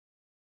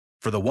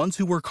For the ones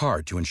who work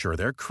hard to ensure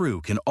their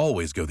crew can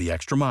always go the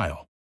extra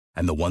mile,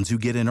 and the ones who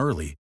get in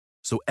early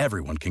so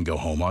everyone can go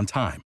home on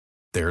time,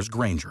 there's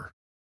Grainger,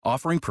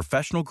 offering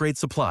professional-grade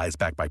supplies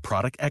backed by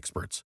product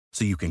experts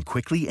so you can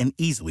quickly and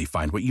easily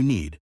find what you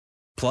need.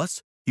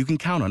 Plus, you can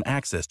count on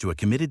access to a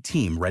committed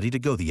team ready to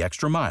go the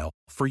extra mile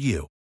for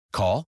you.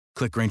 Call,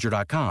 click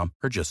Grainger.com,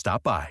 or just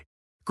stop by.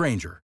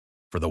 Grainger,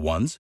 for the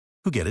ones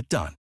who get it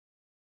done.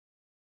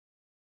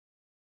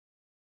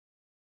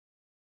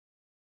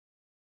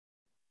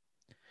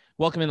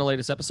 Welcome in the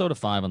latest episode of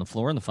Five on the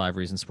Floor on the Five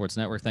Reasons Sports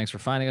Network. Thanks for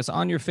finding us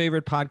on your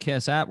favorite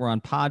podcast app. We're on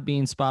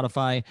Podbean,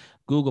 Spotify,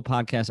 Google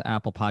Podcasts,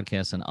 Apple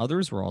Podcasts, and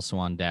others. We're also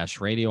on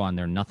Dash Radio on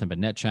their Nothing But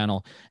Net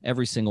channel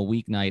every single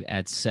weeknight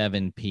at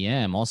 7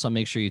 p.m. Also,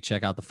 make sure you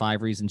check out the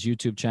Five Reasons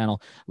YouTube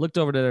channel. Looked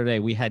over there today.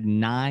 We had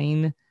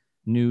 9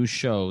 new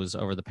shows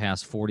over the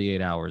past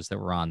 48 hours that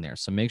were on there.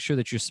 So make sure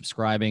that you're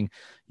subscribing.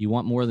 You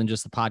want more than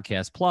just the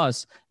podcast.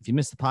 Plus, if you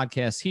missed the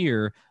podcast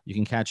here, you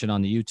can catch it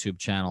on the YouTube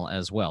channel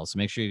as well. So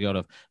make sure you go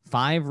to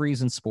 5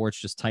 Reasons Sports.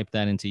 Just type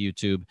that into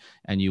YouTube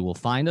and you will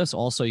find us.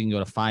 Also, you can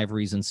go to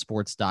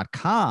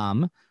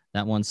 5reasonsports.com.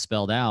 That one's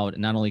spelled out.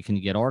 And not only can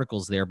you get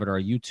articles there, but our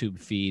YouTube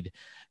feed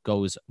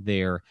goes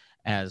there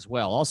as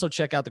well. Also,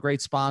 check out the great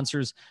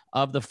sponsors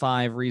of the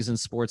 5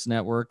 Reasons Sports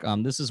Network.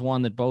 This is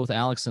one that both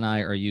Alex and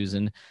I are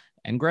using.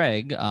 And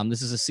Greg,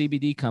 this is a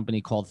CBD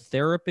company called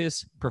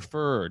Therapist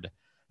Preferred,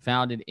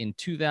 founded in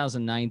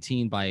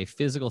 2019 by a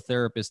physical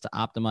therapist to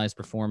optimize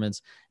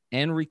performance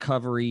and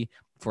recovery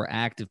for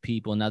active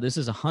people. Now, this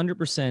is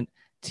 100%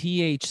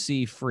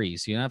 THC free,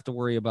 so you don't have to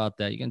worry about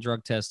that. You can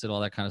drug test it,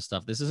 all that kind of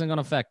stuff. This isn't going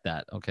to affect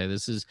that, okay?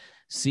 This is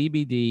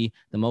CBD.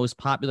 The most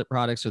popular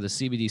products are the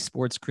CBD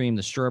sports cream,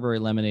 the strawberry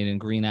lemonade and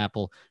green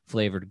apple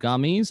flavored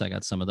gummies. I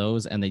got some of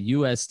those, and the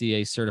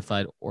USDA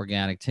certified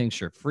organic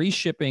tincture. Free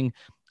shipping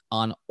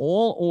on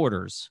all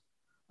orders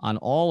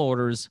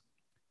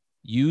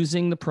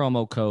using the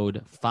promo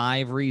code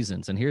 5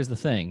 Reasons. And here's the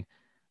thing,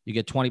 you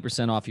get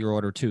 20% off your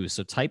order too.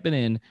 So type it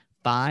in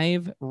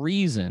 5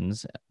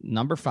 Reasons,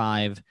 number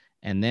 5,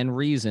 and then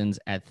Reasons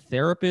at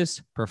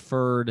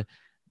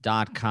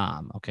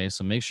therapistpreferred.com. Okay,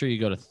 so make sure you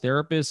go to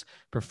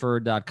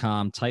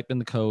therapistpreferred.com, type in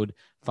the code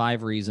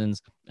 5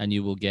 Reasons, and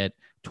you will get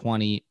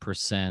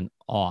 20%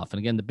 off. And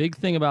again, the big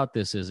thing about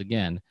this is,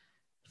 again,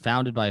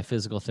 founded by a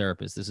physical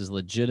therapist. This is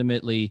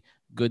legitimately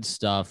good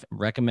stuff,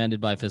 recommended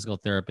by physical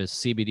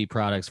therapists, CBD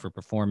products for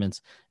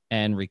performance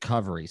and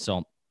recovery.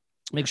 So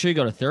make sure you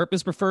go to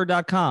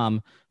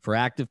therapistpreferred.com for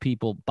active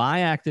people,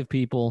 by active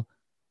people,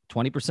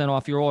 20%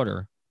 off your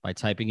order by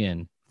typing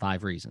in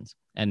 5 Reasons.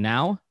 And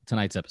now,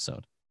 tonight's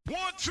episode. 1,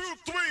 2,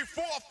 3,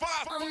 4,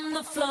 5 on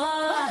the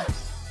floor.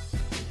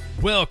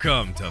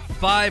 Welcome to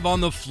 5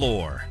 on the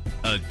Floor,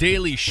 a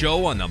daily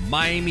show on the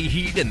Miami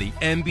Heat and the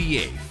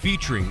NBA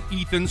featuring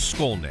Ethan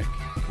Skolnick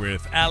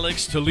with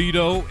Alex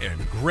Toledo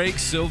and Greg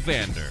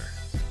Sylvander,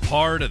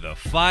 part of the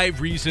 5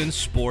 Reasons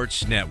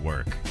Sports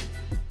Network.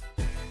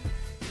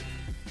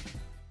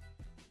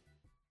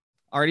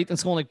 All right, Ethan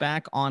Skolnick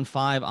back on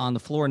 5 on the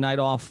Floor. Night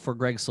off for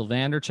Greg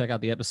Sylvander. Check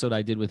out the episode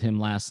I did with him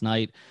last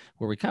night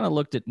where we kind of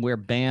looked at where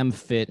Bam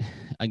fit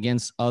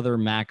against other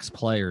Max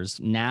players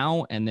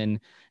now and then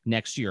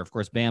next year. Of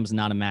course, Bam's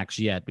not a Max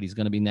yet, but he's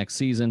going to be next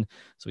season.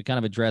 So we kind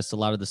of addressed a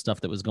lot of the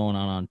stuff that was going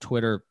on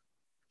Twitter.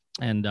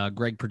 And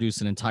Greg produced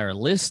an entire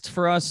list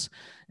for us.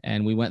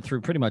 And we went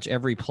through pretty much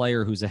every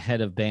player who's ahead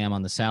of Bam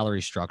on the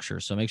salary structure.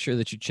 So make sure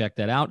that you check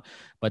that out.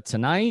 But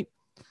tonight,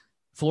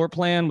 floor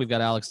plan, we've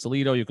got Alex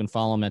Toledo. You can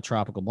follow him at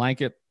Tropical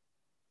Blanket.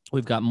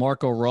 We've got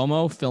Marco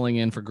Romo filling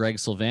in for Greg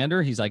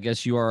Sylvander. He's, I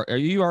guess you are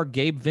you our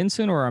Gabe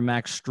Vincent or our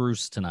Max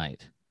Strus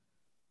tonight?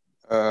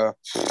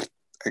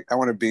 I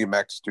want to be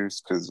Max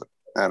Strus because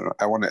I don't know.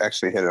 I want to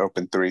actually hit an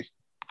open 3.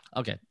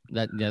 Okay,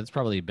 that's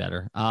probably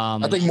better.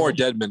 I think more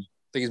Dedmon.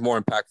 I think he's more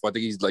impactful. I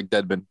think he's like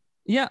Dedmon.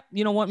 Yeah,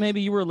 you know what?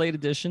 Maybe you were a late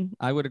addition.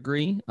 I would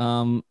agree.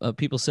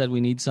 People said we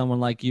need someone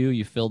like you.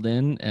 You filled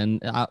in,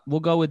 and we'll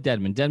go with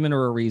Dedmon. Dedmon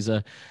or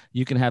Ariza.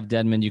 You can have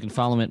Dedmon. You can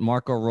follow him at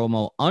Marco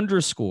Romo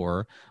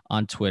 _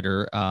 on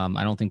Twitter.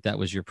 I don't think that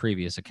was your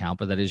previous account,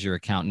 but that is your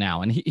account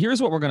now. And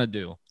here's what we're going to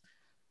do.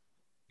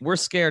 We're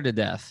scared to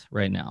death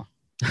right now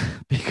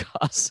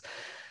because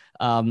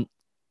the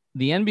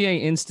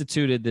NBA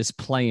instituted this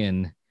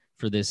play-in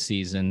for this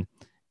season.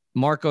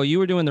 Marco, you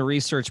were doing the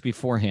research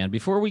beforehand.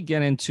 Before we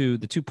get into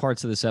the 2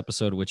 parts of this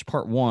episode, which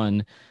part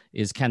 1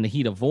 is can the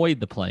Heat avoid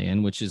the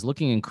play-in, which is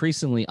looking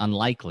increasingly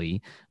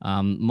unlikely.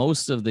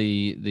 Most of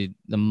the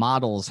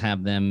models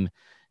have them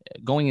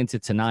going into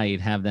tonight,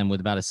 have them with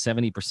about a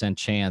 70%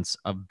 chance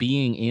of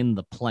being in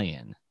the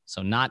play-in.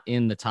 So not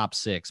in the top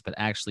 6, but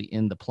actually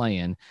in the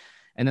play-in.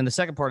 And then the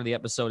second part of the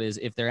episode is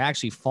if they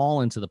actually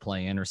fall into the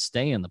play-in or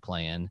stay in the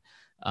play-in,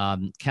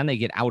 can they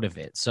get out of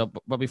it? So,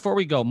 but before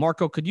we go,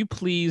 Marco, could you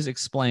please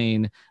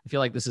explain, I feel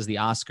like this is the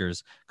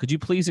Oscars. Could you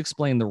please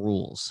explain the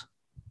rules?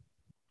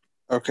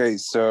 Okay.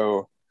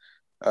 So,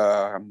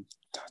 try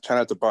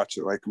not to botch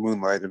it like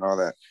Moonlight and all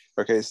that.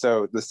 Okay.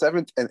 So the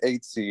 7th and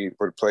 8th seed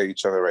would play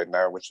each other right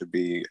now, which would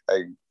be,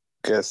 I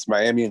guess,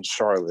 Miami and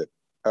Charlotte,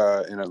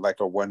 in a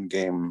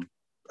 1-game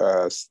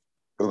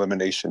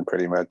elimination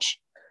pretty much.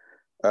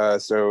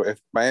 So if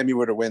Miami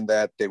were to win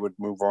that, they would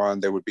move on.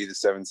 They would be the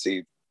 7th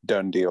seed,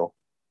 done deal.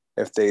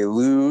 If they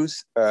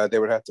lose, they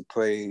would have to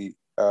play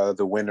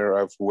the winner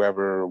of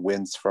whoever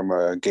wins from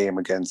a game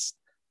against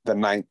the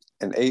 9th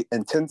and 8th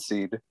and 10th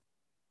seed,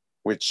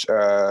 which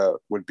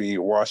would be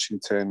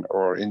Washington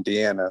or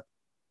Indiana.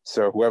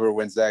 So whoever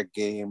wins that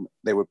game,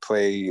 they would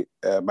play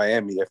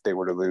Miami if they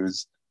were to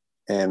lose,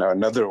 and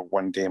another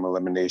 1-game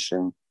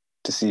elimination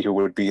to see who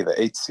would be the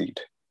 8th seed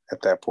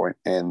at that point,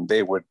 and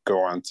they would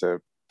go on to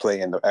play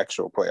in the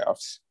actual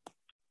playoffs.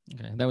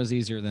 Okay, that was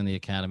easier than the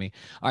academy.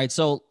 All right,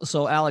 so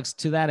Alex,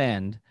 to that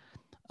end,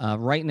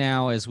 right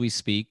now as we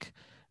speak,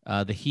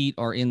 the Heat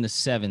are in the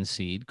 7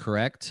 seed,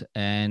 correct?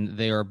 And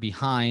they are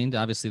behind.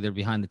 Obviously, they're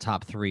behind the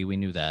top 3. We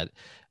knew that.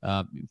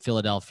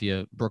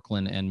 Philadelphia,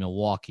 Brooklyn, and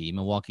Milwaukee.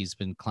 Milwaukee's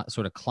been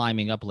sort of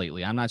climbing up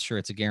lately. I'm not sure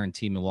it's a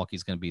guarantee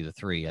Milwaukee's going to be the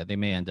 3. They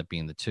may end up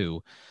being the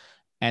 2.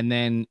 And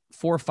then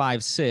 4,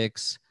 5,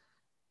 6,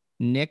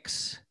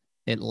 Knicks,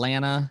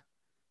 Atlanta,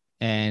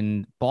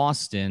 and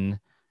Boston.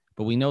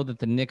 But we know that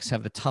the Knicks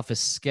have the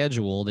toughest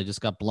schedule. They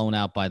just got blown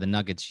out by the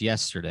Nuggets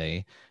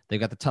yesterday. They've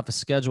got the toughest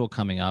schedule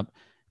coming up.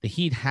 The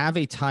Heat have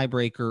a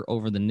tiebreaker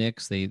over the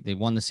Knicks. They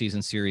won the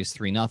season series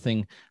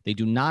 3-0. They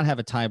do not have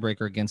a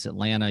tiebreaker against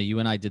Atlanta. You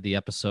and I did the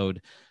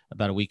episode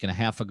about a week and a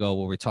half ago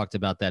where we talked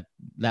about that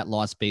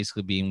loss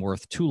basically being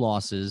worth 2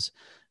 losses,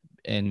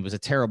 and it was a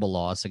terrible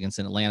loss against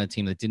an Atlanta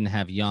team that didn't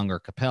have Young or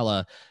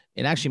Capella.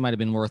 It actually might have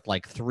been worth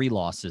like 3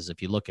 losses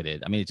if you look at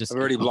it. I mean, I've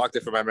already blocked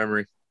it from my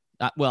memory.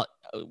 Well,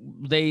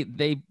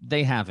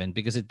 they haven't,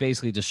 because it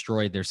basically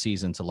destroyed their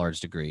season to a large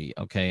degree.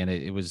 Okay. And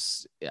it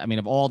was, I mean,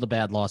 of all the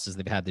bad losses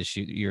they've had this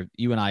year,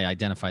 you and I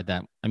identified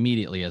that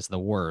immediately as the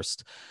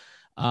worst.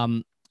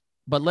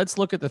 But let's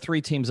look at the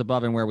 3 teams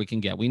above and where we can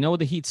get. We know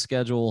the Heat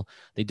schedule.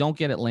 They don't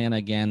get Atlanta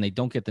again. They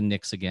don't get the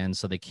Knicks again.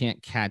 So they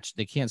can't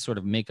sort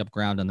of make up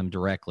ground on them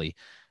directly,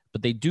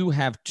 but they do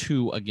have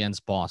 2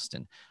 against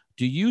Boston.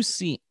 Do you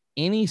see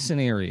any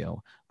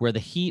scenario where the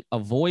Heat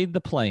avoid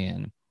the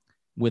play-in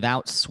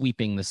without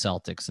sweeping the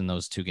Celtics in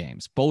those 2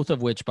 games, both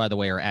of which, by the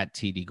way, are at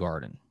TD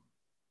Garden?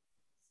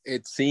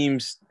 It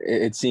seems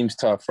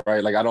tough,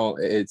 right? Like,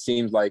 it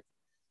seems like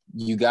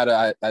you got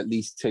to at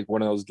least take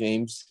one of those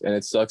games, and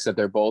it sucks that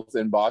they're both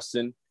in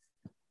Boston.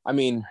 I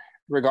mean,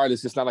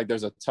 regardless, it's not like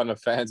there's a ton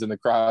of fans in the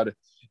crowd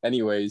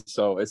anyways,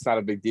 so it's not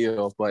a big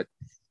deal, but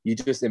you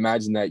just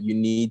imagine that you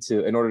need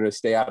to, in order to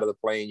stay out of the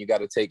play-in, you got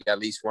to take at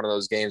least one of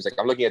those games. Like,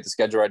 I'm looking at the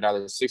schedule right now,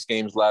 there's 6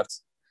 games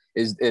left.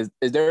 Is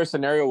there a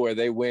scenario where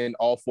they win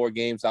all 4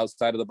 games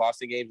outside of the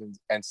Boston games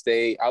and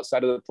stay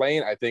outside of the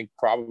play-in? I think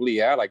probably,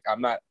 yeah. Like,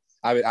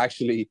 I would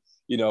actually,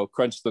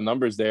 crunch the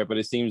numbers there, but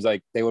it seems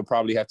like they would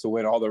probably have to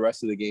win all the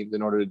rest of the games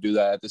in order to do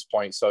that at this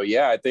point. So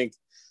yeah, I think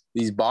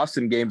these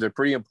Boston games are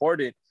pretty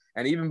important.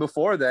 And even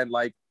before then,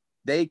 like,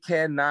 they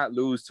cannot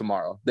lose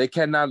tomorrow. They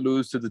cannot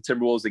lose to the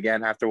Timberwolves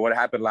again after what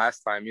happened last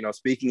time.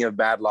 Speaking of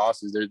bad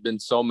losses, there's been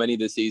so many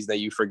this season that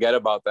you forget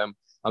about them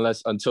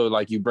until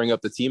like you bring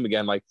up the team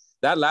again. Like,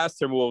 that last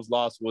Timberwolves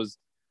loss was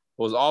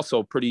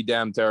also pretty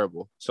damn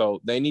terrible. So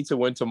they need to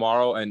win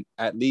tomorrow and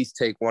at least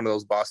take one of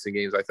those Boston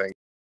games, I think.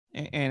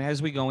 And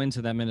as we go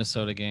into that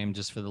Minnesota game,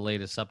 just for the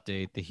latest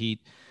update, the Heat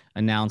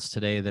announced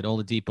today that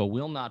Oladipo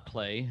will not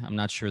play. I'm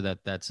not sure that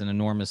that's an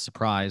enormous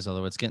surprise,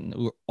 although it's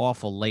getting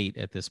awful late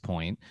at this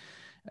point.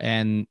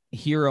 And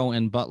Hero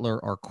and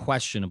Butler are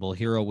questionable.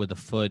 Hero with a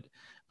foot,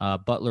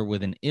 Butler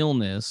with an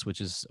illness,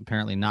 which is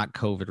apparently not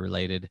COVID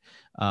related,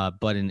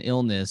 but an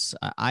illness.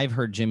 I've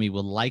heard Jimmy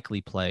will likely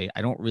play.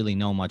 I don't really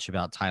know much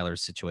about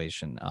Tyler's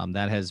situation.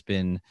 That has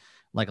been,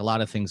 like a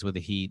lot of things with the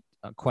Heat,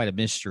 quite a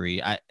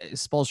mystery.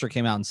 Spoelstra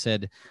came out and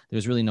said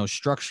there's really no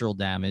structural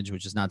damage,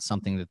 which is not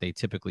something that they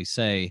typically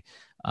say,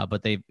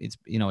 but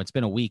it's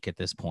been a week at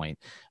this point,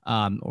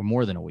 or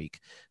more than a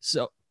week.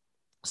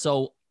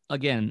 So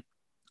again,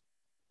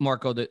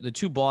 Marco, the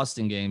 2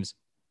 Boston games.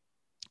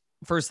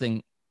 First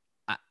thing,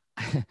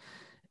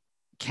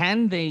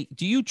 do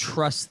you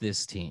trust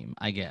this team?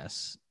 I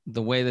guess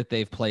the way that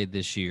they've played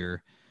this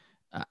year,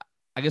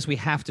 I guess we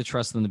have to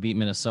trust them to beat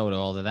Minnesota,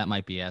 although that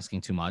might be asking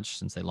too much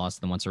since they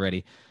lost them once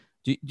already.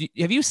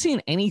 Have you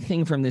seen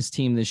anything from this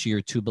team this year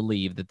to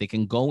believe that they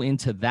can go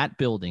into that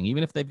building,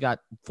 even if they've got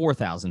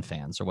 4,000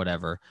 fans or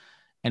whatever,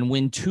 and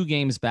win 2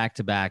 games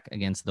back-to-back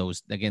against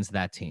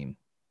that team?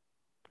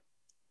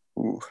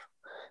 Ooh,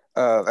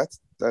 that's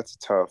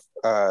tough.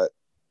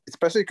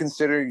 Especially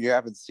considering you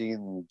haven't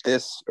seen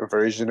this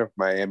version of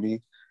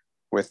Miami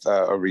with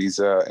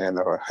Ariza and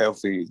a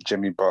healthy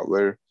Jimmy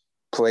Butler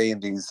play in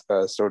these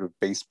sort of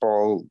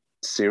baseball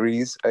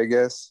series, I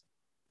guess,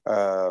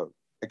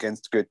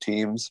 against good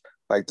teams.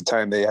 Like the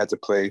time they had to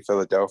play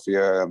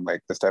Philadelphia and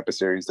like this type of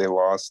series, they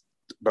lost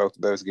both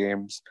of those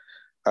games.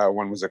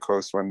 One was a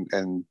close one,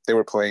 and they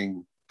were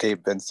playing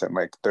Gabe Vincent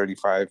like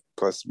 35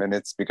 plus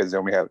minutes because they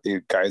only have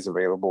 8 guys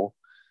available.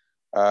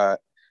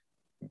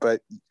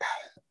 But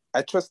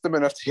I trust them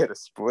enough to get a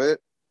split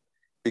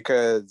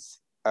because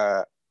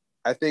I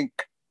think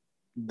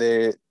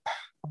I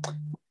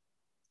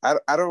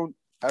don't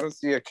I don't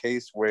see a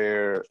case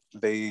where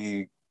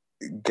they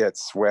get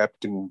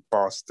swept in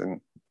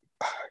Boston,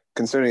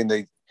 considering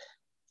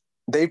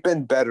they've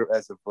been better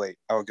as of late.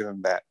 I'll give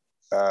them that.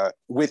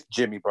 With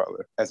Jimmy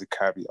Butler as a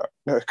caveat,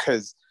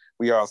 because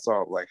we all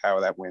saw like how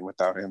that went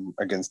without him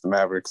against the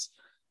Mavericks.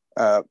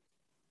 I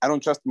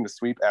don't trust them to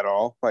sweep at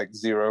all. Like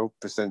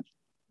 0%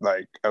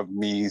 like of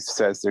me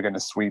says they're going to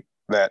sweep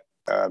that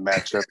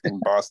matchup in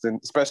Boston,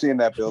 especially in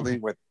that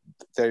building where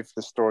they've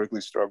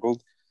historically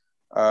struggled.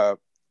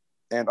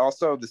 And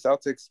also the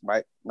Celtics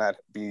might not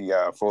be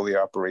fully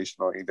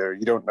operational either.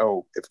 You don't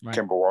know if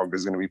Kemba Walker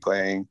is going to be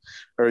playing,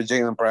 or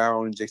Jaylen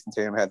Brown and Jason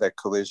Tatum had that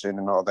collision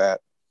and all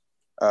that.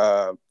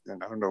 And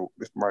I don't know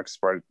if Marcus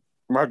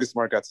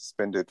Smart got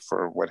suspended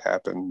for what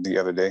happened the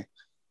other day.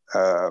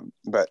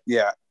 But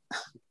yeah,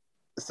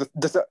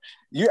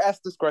 you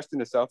ask this question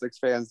to Celtics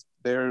fans,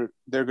 they're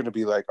going to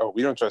be like, "Oh,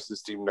 we don't trust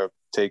this team to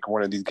take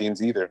one of these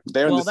games either."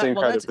 They're in the same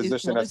kind of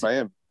position as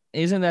Miami.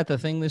 Isn't that the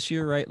thing this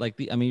year, right? Like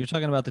you're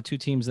talking about the two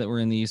teams that were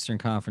in the Eastern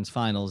Conference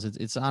Finals.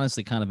 It's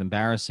honestly kind of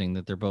embarrassing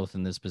that they're both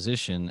in this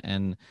position.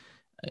 And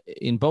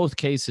in both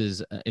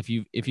cases, if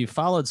you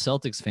followed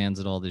Celtics fans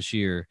at all this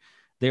year,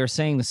 they are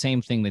saying the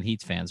same thing that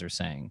Heat fans are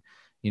saying.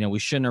 You know, we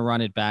shouldn't have run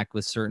it back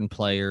with certain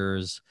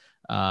players.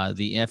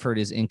 The effort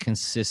is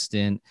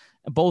inconsistent.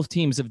 Both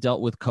teams have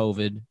dealt with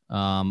COVID.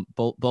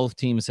 Both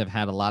teams have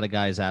had a lot of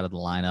guys out of the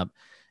lineup.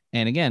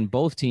 And again,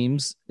 both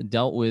teams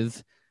dealt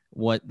with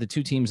what the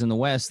two teams in the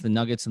West, the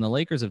Nuggets and the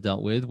Lakers, have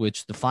dealt with,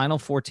 which the final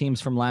four teams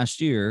from last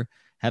year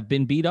have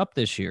been beat up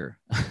this year.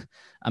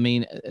 I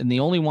mean, and the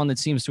only one that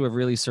seems to have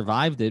really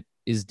survived it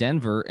is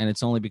Denver, and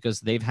it's only because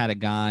they've had a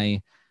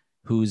guy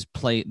who's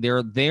played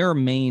their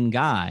main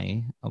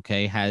guy,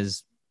 okay,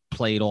 has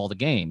played all the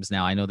games.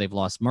 Now, I know they've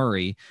lost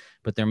Murray,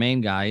 but their main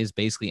guy is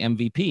basically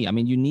MVP. I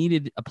mean, you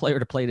needed a player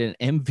to play at an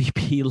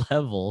MVP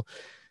level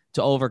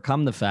to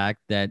overcome the fact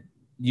that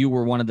you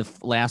were one of the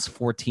last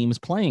four teams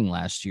playing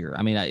last year.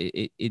 I mean,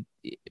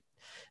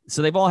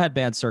 so they've all had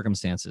bad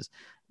circumstances.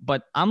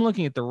 But I'm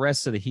looking at the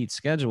rest of the Heat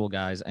schedule,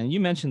 guys, and you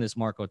mentioned this,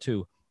 Marco,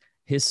 too.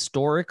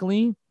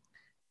 Historically,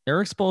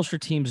 Erik Spoelstra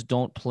teams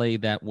don't play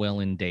that well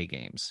in day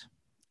games.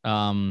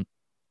 To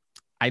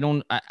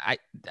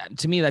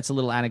me, that's a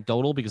little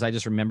anecdotal because I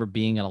just remember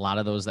being at a lot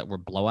of those that were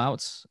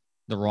blowouts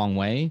the wrong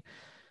way.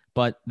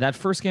 But that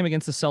first game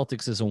against the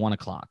Celtics is a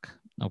 1:00.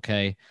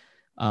 Okay.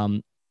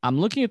 I'm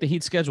looking at the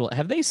Heat schedule.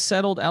 Have they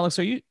settled, Alex?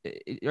 Can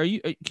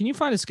you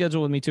find a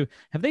schedule with me too?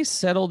 Have they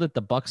settled that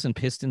the Bucks and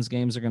Pistons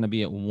games are going to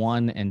be at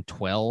 1 and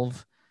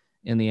 12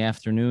 in the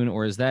afternoon,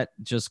 or is that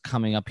just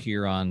coming up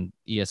here on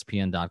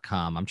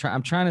ESPN.com? I'm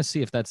trying to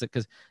see if that's it,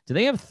 because do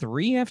they have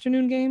 3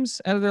 afternoon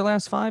games out of their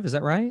last 5? Is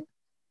that right?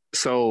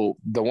 So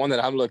the one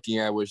that I'm looking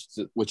at, which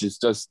is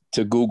just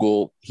to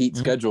Google Heat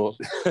schedule,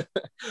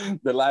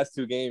 the last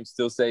 2 games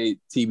still say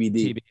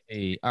TBD.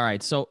 TBD. All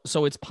right. So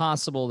it's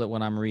possible that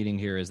what I'm reading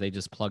here is they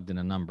just plugged in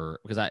a number,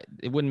 because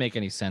it wouldn't make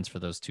any sense for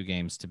those 2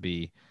 games to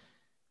be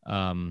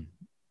afternoon.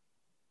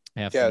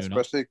 Yeah,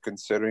 especially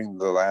considering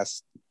the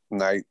last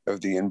night of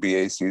the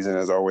NBA season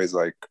is always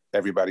like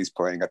everybody's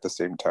playing at the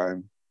same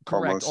time.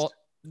 Correct. Almost.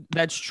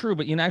 That's true,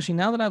 but actually,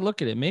 now that I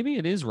look at it, maybe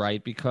it is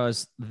right,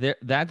 because the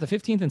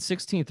 15th and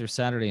 16th are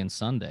Saturday and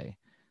Sunday,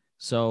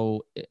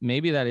 so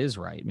maybe that is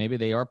right. Maybe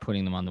they are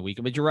putting them on the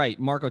weekend. But you're right,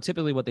 Marco.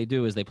 Typically, what they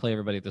do is they play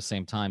everybody at the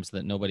same time so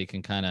that nobody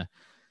can kind of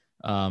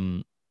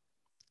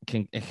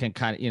can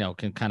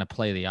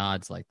play the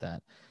odds like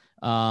that.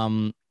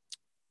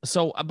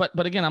 So,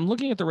 but again, I'm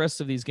looking at the rest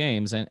of these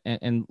games,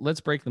 and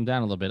let's break them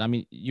down a little bit. I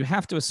mean, you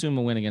have to assume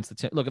a win against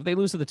the look. If they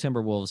lose to the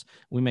Timberwolves,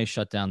 we may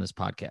shut down this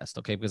podcast,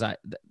 okay? Because I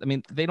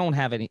mean, they don't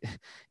have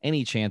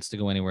any chance to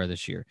go anywhere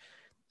this year.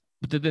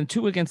 But then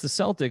 2 against the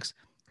Celtics.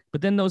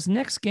 But then those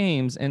next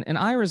games, and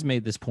Ira's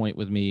made this point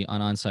with me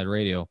on Onside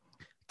Radio.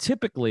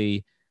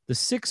 Typically, the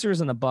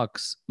Sixers and the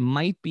Bucks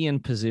might be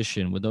in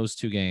position with those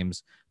 2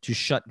 games to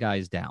shut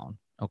guys down.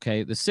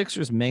 Okay, the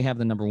Sixers may have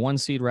the number 1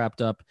 seed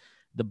wrapped up.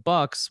 The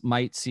Bucks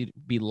might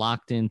be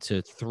locked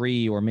into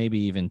 3 or maybe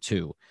even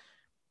 2.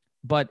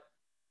 But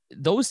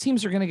those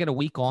teams are going to get a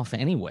week off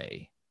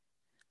anyway.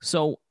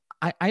 So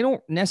I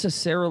don't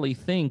necessarily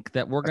think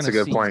that we're going to see.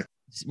 That's a good point.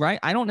 Right?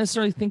 I don't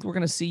necessarily think we're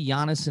going to see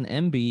Giannis and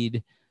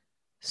Embiid,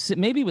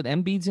 maybe with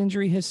Embiid's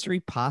injury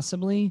history,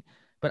 possibly.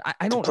 But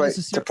I don't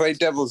to play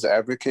devil's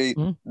advocate.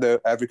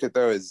 The advocate,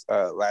 though, is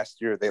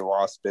last year they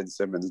lost Ben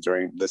Simmons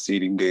during the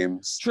seeding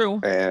games. True.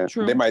 And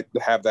they might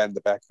have that in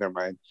the back of their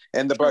mind.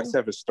 And the Bucks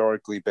have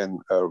historically been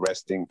a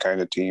resting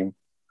kind of team.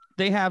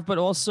 They have, but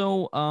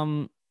also, I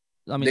mean,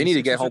 they need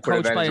to get home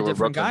coached by a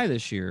different guy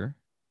this year.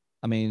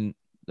 I mean,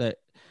 that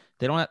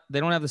they don't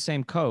have the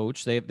same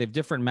coach. They have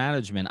different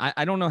management.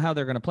 I don't know how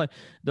they're going to play.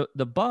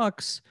 The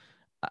Bucks.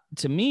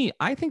 To me,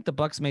 I think the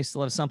Bucks may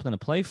still have something to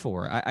play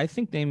for. I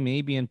think they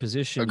may be in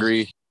position,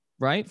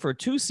 right, for a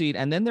 2 seed,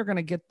 and then they're going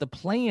to get the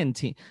play-in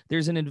team.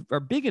 There's a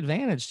big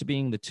advantage to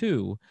being the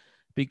 2,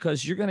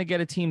 because you're going to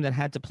get a team that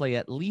had to play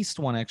at least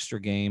 1 extra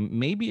game,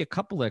 maybe a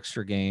couple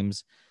extra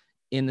games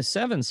in the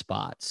 7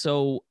 spot.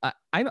 So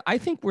I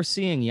think we're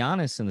seeing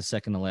Giannis in the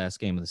second to last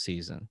game of the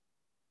season.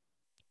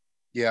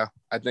 Yeah,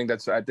 I think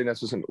that's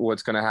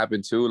what's going to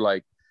happen too.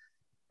 Like,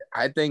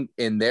 I think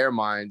in their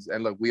minds,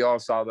 and look, we all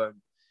saw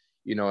them,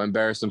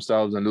 embarrass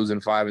themselves and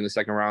losing 5 in the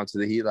second round to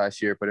the Heat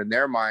last year. But in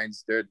their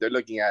minds, they're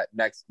looking at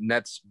next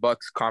Nets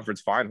Bucks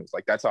conference finals.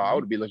 Like, that's how I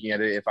would be looking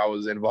at it if I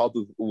was involved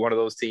with one of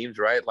those teams,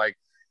 right? Like,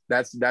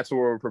 that's what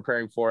we're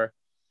preparing for.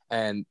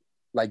 And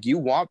like, you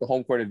want the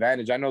home court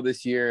advantage. I know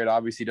this year it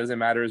obviously doesn't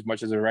matter as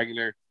much as a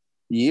regular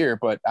year,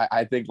 but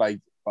I think like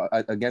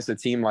against a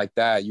team like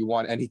that, you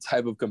want any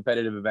type of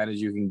competitive advantage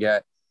you can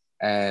get.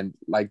 And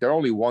like, they're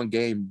only one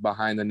game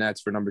behind the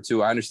Nets for number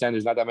 2. I understand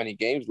there's not that many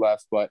games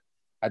left, but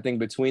I think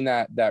between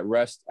that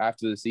rest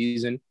after the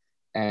season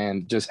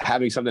and just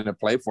having something to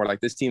play for,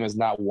 like, this team has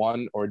not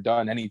won or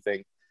done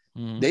anything.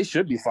 They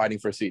should be fighting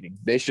for seeding.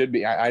 They should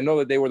be. I know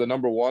that they were the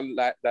number 1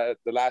 the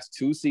last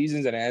 2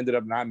 seasons and it ended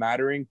up not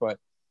mattering, but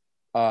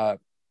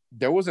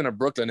there wasn't a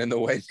Brooklyn in the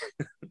way.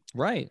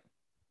 Right.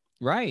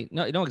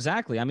 No,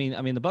 exactly. I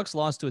mean, the Bucks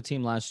lost to a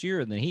team last year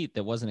in the Heat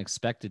that wasn't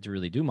expected to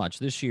really do much.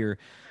 This year,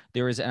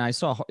 there is, and I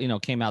saw,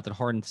 came out that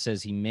Harden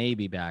says he may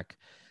be back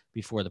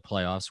before the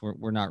playoffs.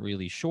 We're not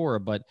really sure,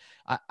 but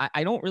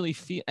I don't really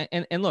feel.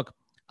 And look,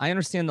 I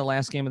understand the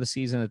last game of the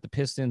season that the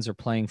Pistons are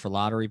playing for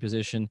lottery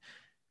position,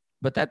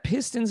 but that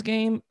Pistons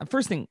game,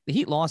 first thing, the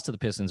Heat lost to the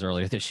Pistons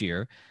earlier this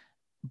year,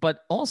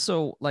 but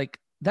also like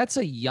that's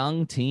a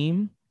young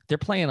team. They're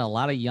playing a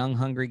lot of young,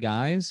 hungry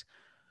guys.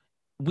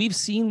 We've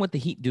seen what the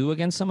Heat do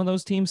against some of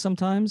those teams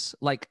sometimes.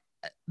 Like,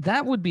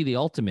 that would be the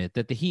ultimate,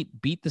 that the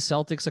Heat beat the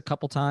Celtics a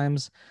couple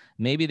times.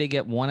 Maybe they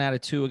get 1 out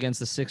of 2 against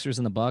the Sixers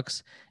and the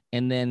Bucks,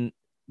 and then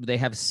they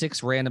have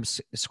 6 random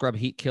scrub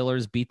Heat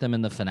killers beat them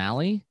in the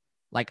finale.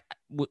 Like,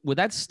 would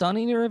that stun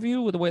in your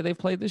review with the way they've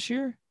played this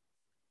year?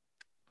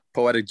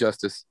 Poetic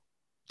justice.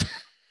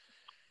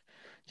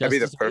 That'd be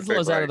the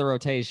perfect. Out of the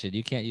rotation.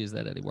 You can't use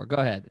that anymore. Go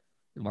ahead,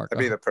 Mark.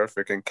 That'd be the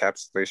perfect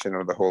encapsulation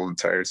of the whole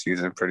entire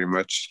season, pretty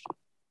much.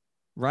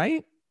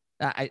 Right?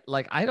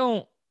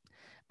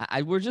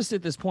 We're just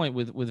at this point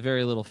with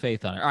very little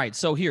faith on it. All right.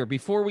 So here,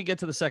 before we get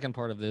to the second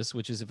part of this,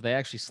 which is if they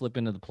actually slip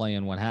into the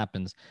play-in, what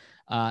happens?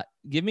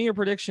 Give me your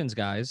predictions,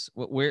 guys.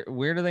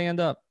 Where do they end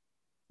up?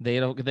 They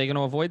going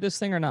to avoid this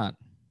thing or not?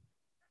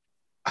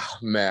 Oh,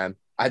 man,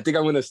 I think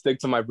I'm going to stick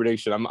to my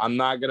prediction. I'm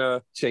not going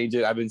to change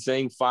it. I've been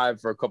saying 5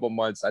 for a couple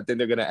months. I think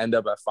they're going to end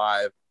up at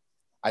 5.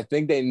 I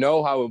think they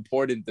know how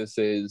important this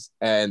is.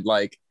 And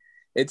like,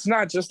 it's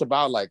not just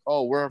about like,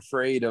 oh, we're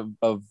afraid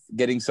of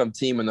getting some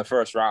team in the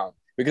first round,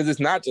 because it's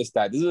not just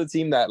that. This is a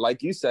team that,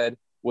 like you said,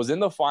 was in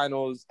the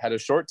finals, had a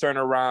short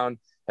turnaround,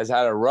 has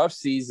had a rough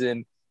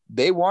season.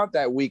 They want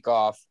that week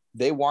off.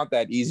 They want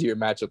that easier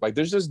matchup. Like,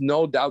 there's just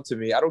no doubt to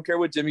me. I don't care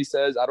what Jimmy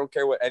says. I don't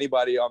care what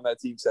anybody on that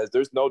team says.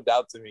 There's no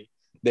doubt to me.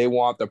 They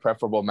want the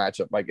preferable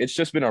matchup. Like, it's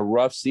just been a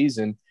rough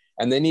season,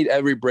 and they need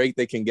every break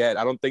they can get.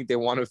 I don't think they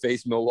want to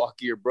face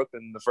Milwaukee or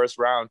Brooklyn in the first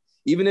round,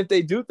 even if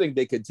they do think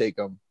they could take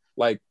them.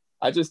 Like,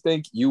 I just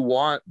think you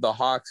want the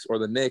Hawks or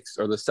the Knicks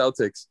or the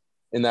Celtics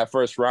in that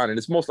first round. And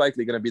it's most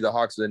likely going to be the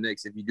Hawks or the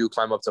Knicks if you do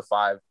climb up to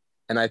 5.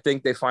 And I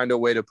think they find a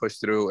way to push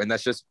through. And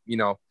that's just,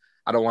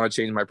 I don't want to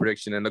change my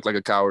prediction and look like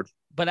a coward.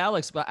 But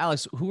Alex,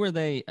 who are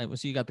they?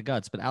 So you got the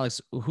guts, but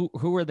Alex,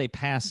 who are they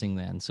passing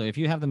then? So if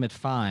you have them at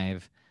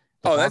 5,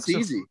 that's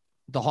easy.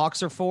 The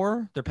Hawks are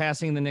 4. They're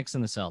passing the Knicks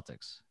and the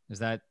Celtics. Is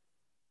that?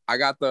 I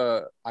got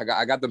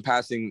them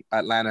passing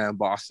Atlanta and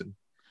Boston.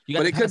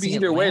 But it could be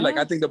either way. Like,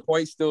 I think the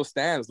point still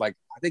stands. Like,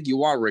 I think you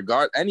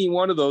want any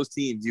one of those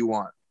teams you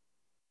want.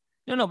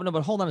 No,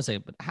 but hold on a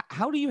second. But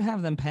how do you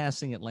have them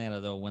passing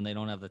Atlanta though when they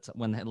don't have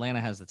when Atlanta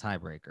has the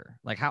tiebreaker?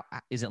 Like, how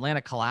is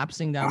Atlanta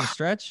collapsing down the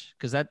stretch?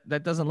 Because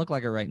that doesn't look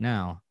like it right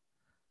now.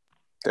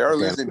 They are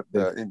losing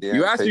Indiana.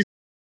 You asked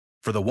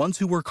for the ones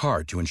who work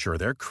hard to ensure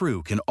their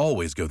crew can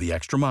always go the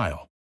extra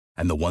mile,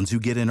 and the ones who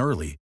get in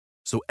early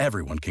so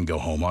everyone can go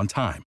home on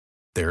time.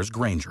 There's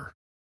Grainger,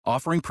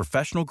 offering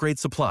professional-grade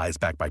supplies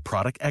backed by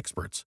product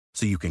experts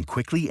so you can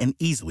quickly and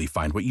easily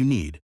find what you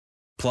need.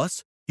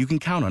 Plus, you can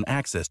count on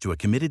access to a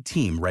committed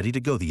team ready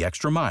to go the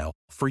extra mile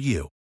for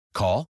you.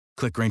 Call,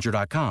 click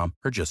Grainger.com,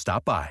 or just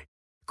stop by.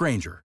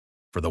 Grainger,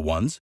 for the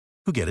ones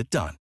who get it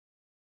done.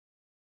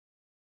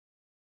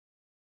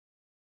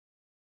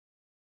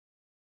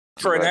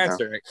 For an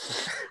answer.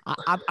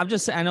 I'm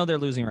just saying, I know they're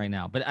losing right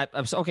now, but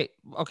I'm so,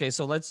 okay.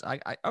 So let's,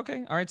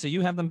 okay. All right. So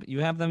you have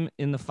them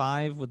in the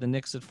 5 with the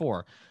Knicks at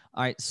 4.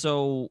 All right.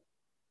 So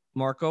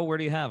Marco, where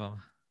do you have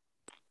them?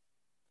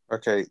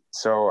 Okay.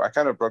 So I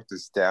kind of broke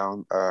this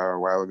down a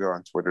while ago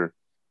on Twitter.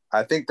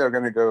 I think they're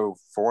going to go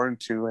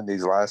 4-2 in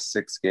these last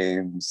 6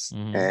 games,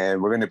 and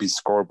we're going to be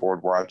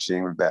scoreboard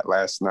watching that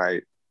last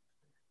night.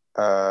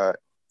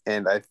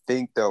 And I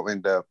think they'll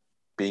end up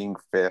being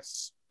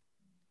 5th,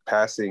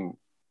 passing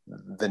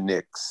the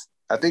Knicks.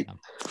 I think,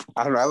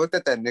 I don't know. I looked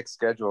at that Knicks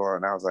schedule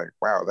and I was like,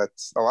 wow,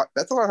 that's a lot.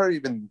 That's a lot harder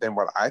even than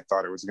what I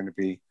thought it was going to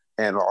be.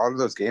 And a lot of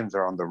those games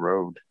are on the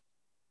road.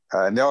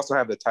 And they also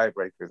have the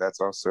tiebreaker.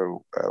 That's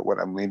also what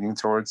I'm leaning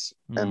towards.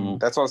 And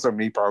that's also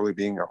me probably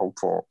being a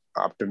hopeful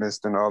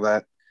optimist and all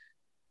that.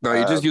 No,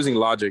 you're just using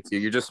logic.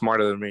 You're just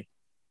smarter than me.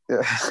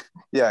 Yeah,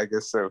 yeah, I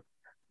guess so.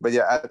 But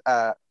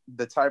yeah,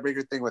 the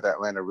tiebreaker thing with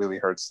Atlanta really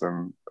hurts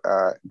them.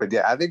 But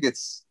yeah, I think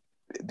it's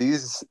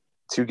these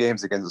two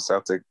games against the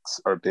Celtics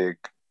are big.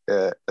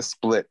 A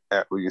split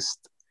at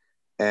least,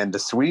 and the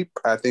sweep.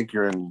 I think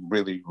you're in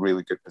really,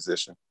 really good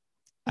position.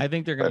 I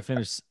think they're going to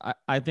finish.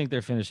 I think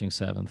they're finishing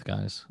 7th,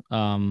 guys.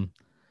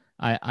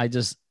 I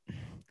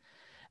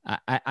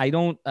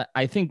don't.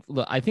 I think.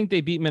 Look, I think they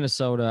beat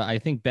Minnesota. I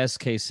think best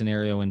case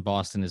scenario in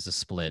Boston is a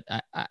split.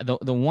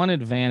 The one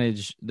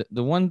advantage,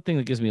 the one thing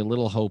that gives me a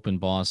little hope in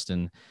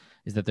Boston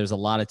is that there's a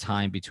lot of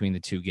time between the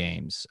two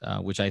games,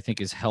 which I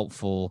think is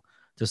helpful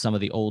to some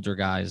of the older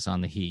guys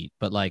on the Heat.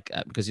 But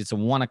because it's a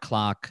 1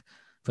 o'clock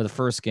for the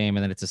first game,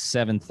 and then it's a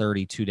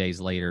 7:30 2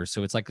 days later,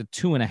 so it's like a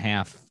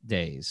 2.5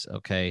 days.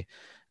 Okay,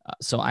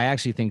 so I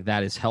actually think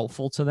that is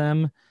helpful to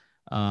them.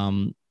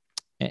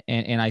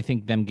 And I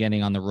think them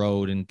getting on the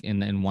road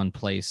in one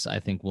place, I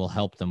think will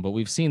help them. But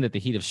we've seen that the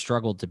Heat have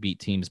struggled to beat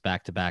teams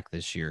back to back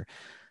this year.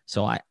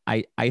 So I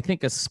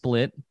think a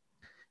split.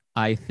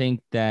 I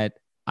think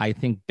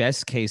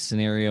best case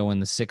scenario in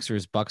the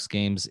Sixers Bucks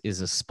games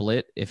is a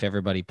split if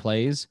everybody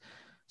plays.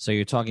 So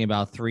you're talking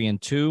about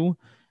 3-2.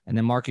 And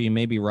then Marco, you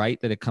may be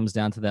right that it comes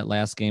down to that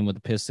last game with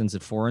the Pistons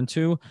at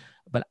 4-2.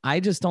 But I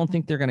just don't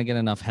think they're going to get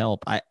enough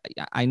help.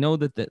 I know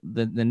that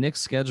the Knicks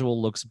schedule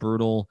looks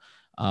brutal.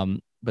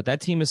 But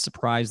that team is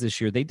surprised this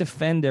year. They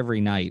defend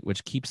every night,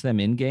 which keeps them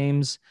in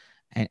games.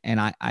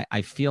 And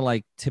I feel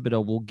like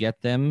Thibodeau will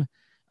get them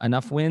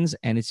enough wins.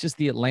 And it's just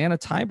the Atlanta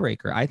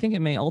tiebreaker. I think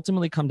it may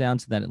ultimately come down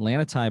to that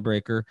Atlanta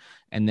tiebreaker.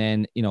 And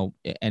then,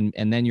 and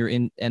then you're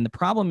in. And the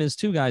problem is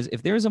too, guys,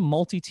 if there's a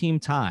multi-team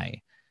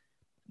tie,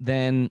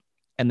 and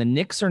the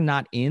Knicks are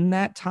not in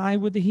that tie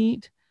with the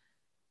Heat,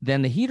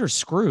 then the Heat are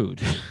screwed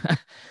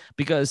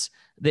because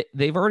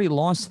they've already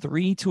lost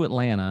 3 to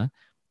Atlanta.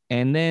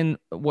 And then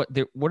what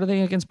are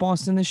they against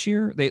Boston this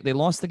year? They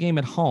lost the game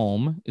at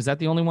home. Is that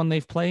the only one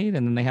they've played?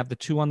 And then they have the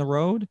 2 on the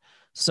road.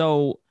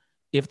 So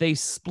if they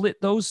split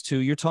those 2,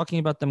 you're talking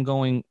about them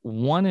going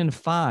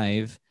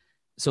 1-5.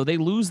 So they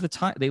lose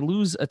They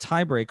lose a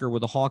tiebreaker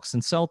with the Hawks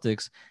and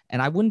Celtics.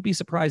 And I wouldn't be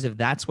surprised if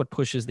that's what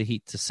pushes the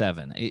Heat to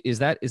 7. Is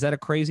that a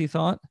crazy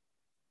thought?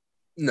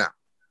 No,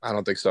 I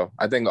don't think so.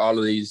 I think all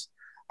of these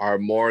are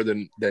more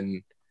than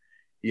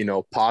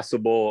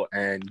possible.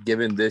 And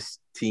given this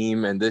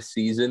team and this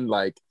season,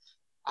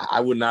 I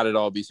would not at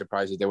all be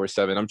surprised if there were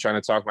 7. I'm trying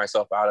to talk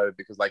myself out of it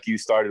because, like you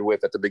started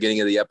with at the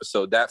beginning of the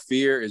episode, that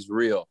fear is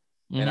real.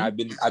 Mm-hmm.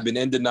 And I've been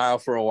in denial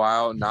for a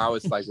while. Now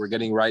it's like we're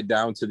getting right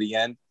down to the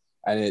end,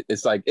 and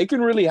it's like it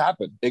can really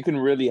happen. It can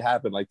really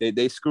happen. Like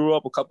they screw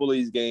up a couple of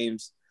these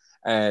games,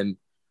 and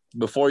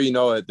before you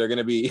know it, they're going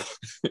to be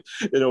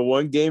in a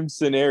 1-game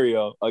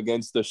scenario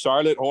against the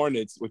Charlotte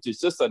Hornets, which is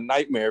just a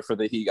nightmare for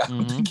the Heat. I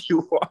don't think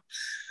you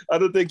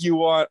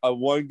want a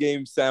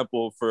 1-game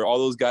sample for all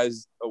those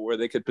guys where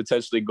they could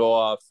potentially go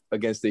off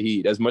against the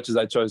Heat, as much as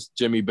I trust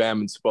Jimmy, Bam,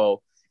 and Spo.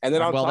 And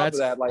then on top of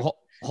that,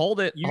 hold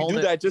it.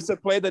 That just to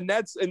play the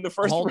Nets in the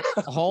first round.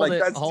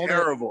 That's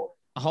terrible.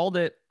 Hold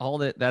it.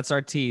 That's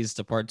our tease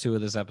to part 2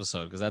 of this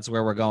episode, because that's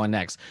where we're going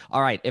next.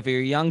 All right. If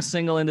you're a young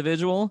single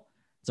individual,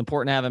 it's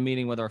important to have a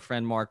meeting with our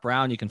friend Mark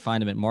Brown. You can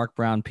find him at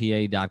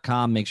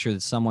markbrownpa.com. Make sure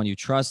that someone you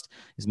trust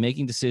is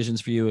making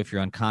decisions for you if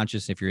you're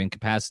unconscious, if you're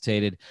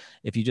incapacitated,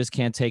 if you just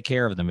can't take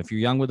care of them. If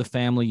you're young with a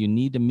family, you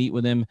need to meet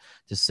with him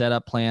to set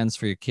up plans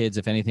for your kids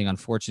if anything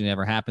unfortunate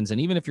ever happens. And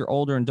even if you're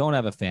older and don't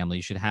have a family,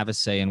 you should have a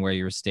say in where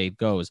your estate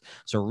goes.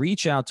 So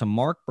reach out to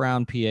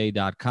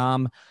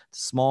markbrownpa.com.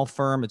 It's a small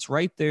firm. It's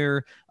right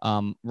there,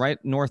 right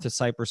north of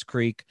Cypress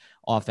Creek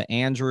off of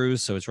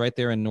Andrews. So it's right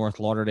there in North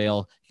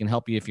Lauderdale. It can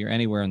help you if you're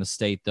anywhere in the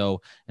state,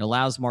 though. It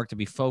allows Mark to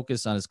be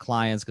focused on his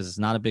clients because it's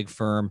not a big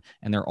firm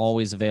and they're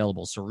always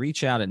available. So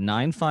reach out at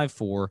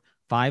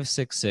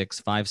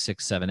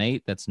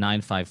 954-566-5678. That's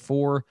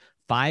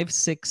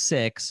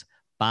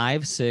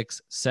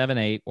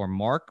 954-566-5678, or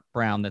Mark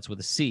Brown, that's with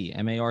a C,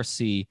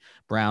 M-A-R-C,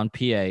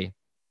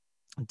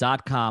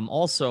 brownpa.com.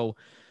 Also,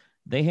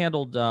 they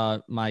handled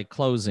my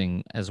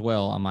closing as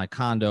well on my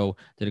condo,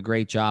 did a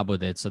great job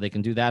with it. So they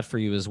can do that for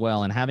you as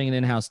well. And having an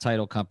in-house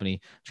title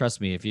company,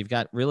 trust me, if you've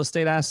got real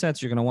estate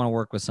assets, you're going to want to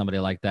work with somebody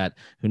like that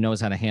who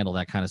knows how to handle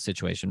that kind of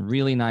situation.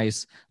 Really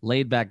nice,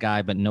 laid back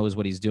guy, but knows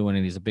what he's doing.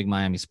 And he's a big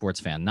Miami sports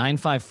fan.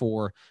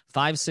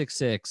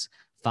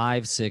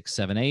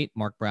 954-566-5678,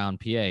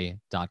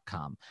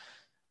 markbrownpa.com.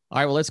 All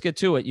right, well, let's get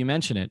to it. You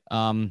mentioned it.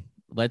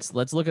 Let's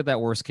look at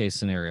that worst case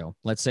scenario.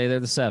 Let's say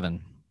they're the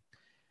 7.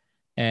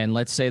 And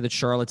let's say that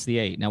Charlotte's the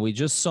 8. Now, we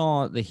just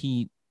saw the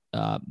Heat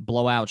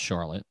blow out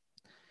Charlotte.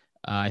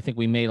 I think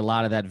we made a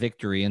lot of that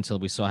victory until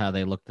we saw how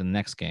they looked in the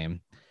next game.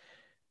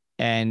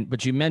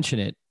 But you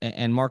mentioned it,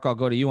 and Mark, I'll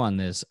go to you on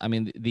this. I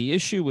mean, the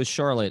issue with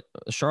Charlotte,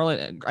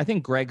 I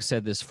think Greg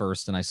said this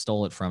first, and I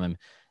stole it from him.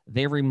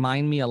 They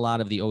remind me a lot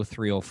of the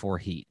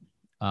 03-04 Heat.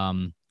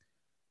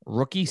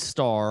 Rookie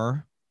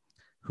star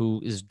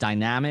who is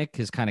dynamic,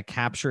 has kind of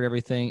captured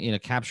everything,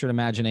 captured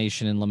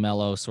imagination in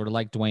LaMelo, sort of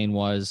like Dwayne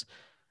was.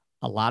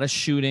 A lot of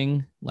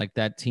shooting like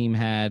that team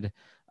had,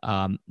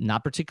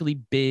 not particularly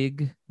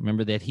big.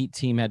 Remember that Heat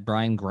team had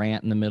Brian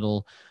Grant in the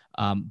middle.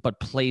 but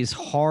plays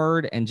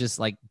hard and just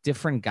like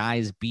different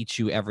guys beat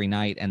you every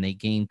night and they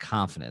gain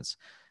confidence.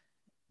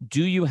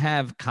 Do you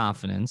have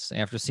confidence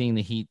after seeing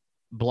the Heat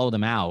blow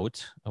them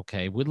out,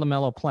 okay, with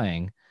LaMelo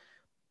playing,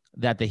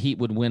 that the Heat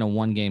would win a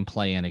one-game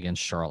play-in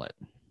against Charlotte?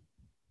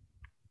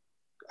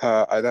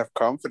 I'd have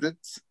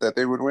confidence that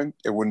they would win.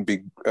 It wouldn't be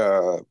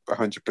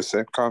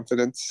 100%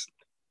 confidence.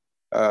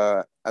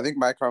 I think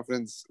my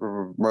confidence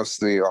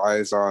mostly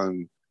lies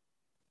on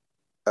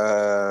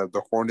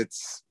the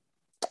Hornets'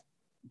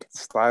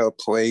 style of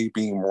play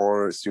being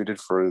more suited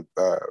for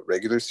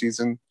regular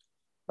season.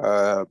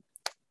 That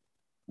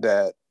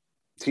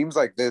teams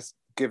like this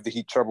give the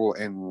Heat trouble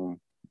in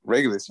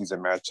regular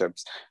season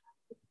matchups.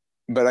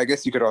 But I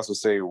guess you could also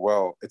say,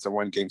 well, it's a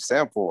one-game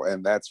sample,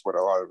 and that's what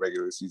a lot of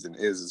regular season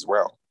is as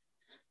well.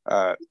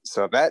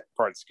 So that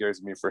part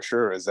scares me for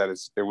sure, is that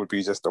it would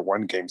be just a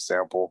one-game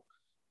sample.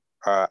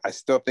 I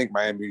still think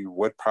Miami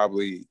would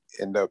probably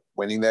end up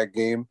winning that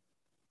game.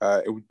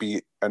 It would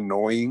be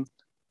annoying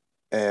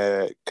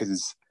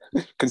because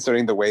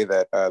considering the way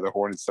that the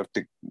Hornets have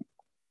to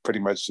pretty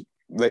much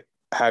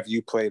have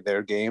you play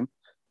their game,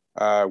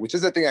 which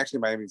is the thing actually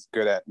Miami's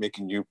good at,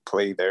 making you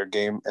play their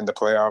game in the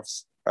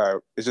playoffs.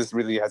 It just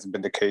really hasn't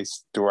been the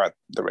case throughout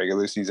the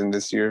regular season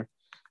this year.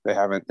 They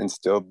haven't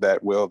instilled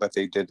that will that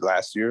they did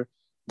last year.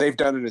 They've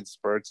done it in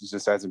spurts. It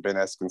just hasn't been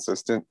as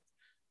consistent.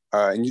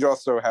 And you'd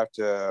also have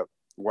to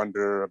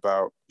wonder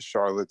about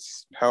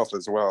Charlotte's health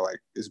as well.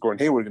 Like, is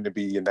Gordon Hayward going to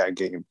be in that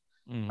game?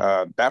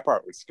 That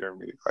part would scare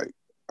me.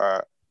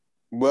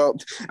 Well,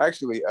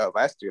 actually,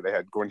 last year they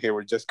had Gordon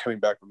Hayward just coming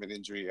back from an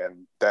injury,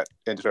 and that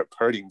ended up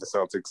hurting the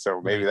Celtics. So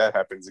maybe that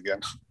happens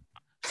again.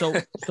 So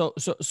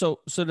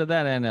to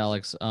that end,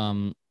 Alex,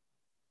 look,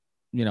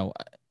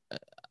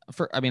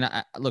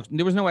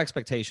 there was no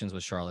expectations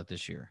with Charlotte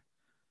this year.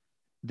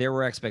 There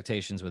were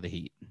expectations with the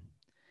Heat.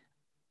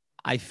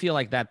 I feel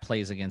like that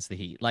plays against the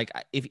Heat. Like,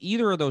 if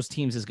either of those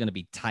teams is going to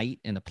be tight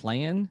in the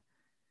play-in,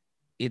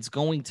 it's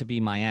going to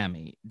be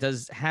Miami.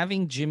 Does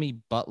having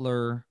Jimmy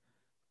Butler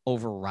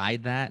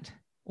override that,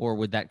 or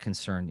would that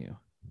concern you?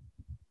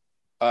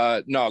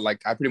 No,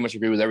 like, I pretty much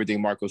agree with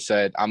everything Marco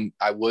said.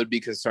 I would be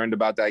concerned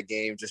about that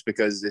game just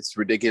because it's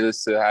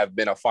ridiculous to have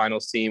been a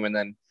finals team and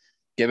then,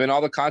 given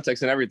all the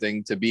context and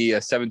everything, to be a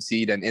 7th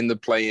seed and in the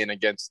play-in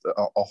against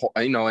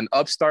an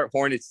upstart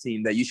Hornets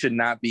team that you should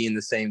not be in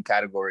the same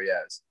category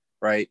as,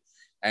 right?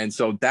 And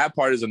so that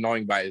part is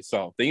annoying by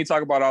itself. Then you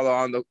talk about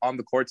all the on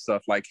the court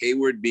stuff, like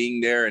Hayward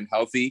being there and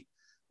healthy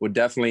would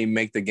definitely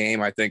make the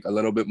game, I think, a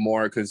little bit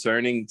more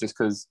concerning, just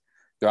because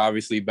they're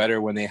obviously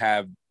better when they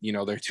have,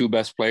 their two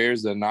best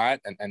players than not.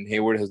 And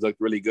Hayward has looked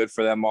really good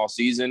for them all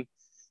season.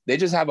 They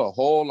just have a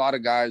whole lot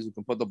of guys who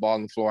can put the ball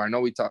on the floor. I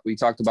know we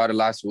talked about it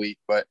last week,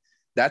 but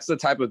that's the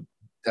type of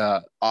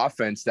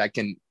offense that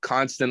can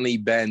constantly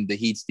bend the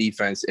Heat's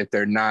defense if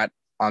they're not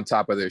on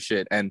top of their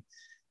shit. And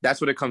that's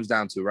what it comes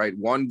down to, right?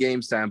 One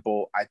game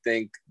sample. I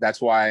think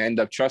that's why I end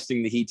up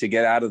trusting the Heat to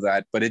get out of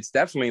that. But it's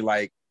definitely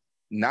like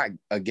not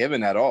a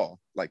given at all.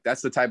 Like,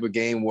 that's the type of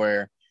game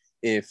where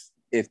if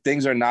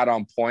things are not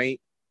on point,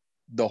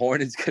 the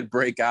Hornets could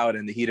break out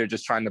and the Heat are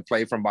just trying to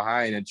play from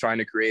behind and trying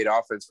to create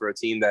offense for a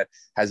team that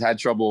has had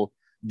trouble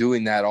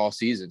doing that all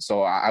season.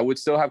 So I would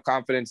still have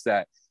confidence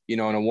that, in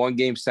a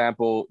one-game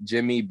sample,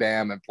 Jimmy,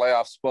 Bam, and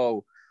playoff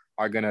Spo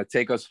are going to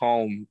take us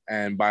home.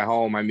 And by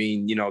home, I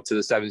mean, to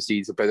the 7th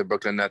seed to play the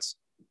Brooklyn Nets.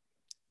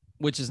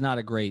 Which is not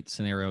a great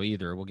scenario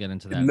either. We'll get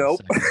into that.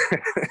 Nope.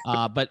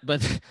 But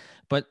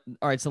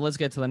all right, so let's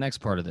get to the next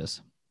part of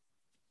this.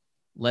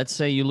 Let's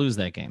say you lose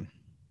that game.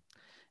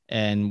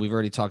 And we've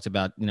already talked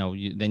about,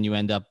 then you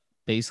end up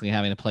basically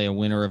having to play a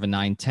winner of a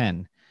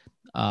 9-10.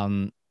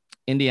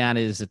 Indiana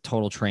is a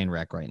total train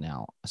wreck right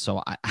now.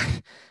 So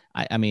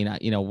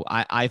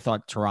I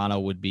thought Toronto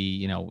would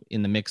be,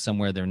 in the mix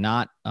somewhere. They're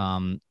not.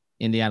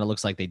 Indiana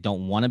looks like they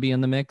don't want to be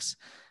in the mix.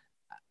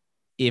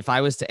 If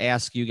I was to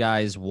ask you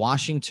guys,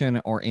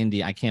 Washington or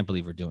Indy, I can't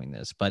believe we're doing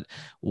this, but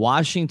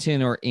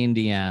Washington or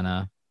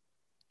Indiana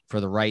for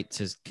the right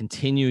to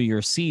continue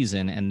your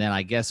season and then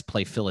I guess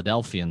play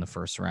Philadelphia in the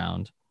first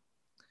round,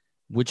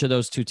 which of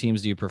those two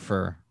teams do you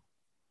prefer?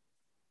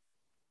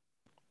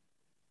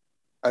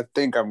 I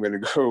think I'm going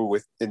to go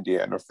with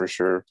Indiana for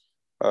sure.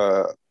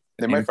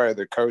 They might fire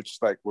their coach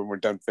like when we're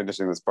done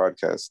finishing this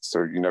podcast,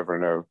 so you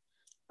never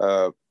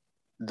know.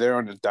 They're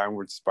on a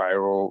downward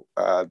spiral.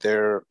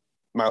 Their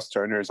Miles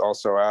Turner is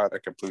also out. I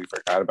completely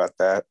forgot about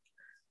that.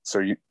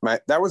 So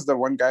that was the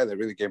one guy that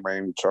really gave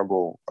Miami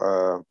trouble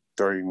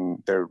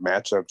during their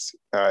matchups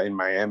in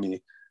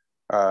Miami.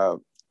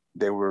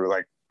 They were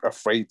like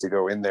afraid to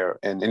go in there,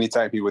 and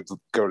anytime he would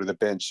go to the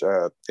bench,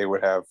 they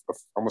would have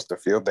almost a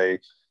field day.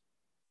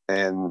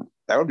 And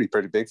that would be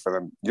pretty big for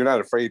them. You're not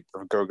afraid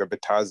of Goga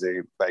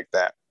Bitadze like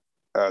that.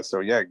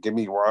 So, yeah, give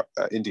me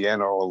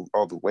Indiana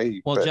all the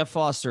way. Well, Jeff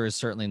Foster is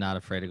certainly not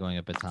afraid of going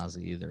at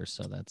Bitadze either.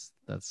 So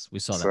that's we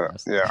saw that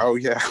last time. Oh,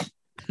 yeah.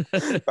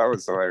 That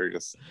was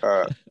hilarious.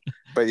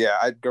 But, yeah,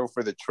 I'd go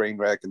for the train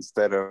wreck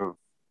instead of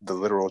the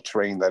literal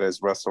train that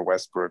is Russell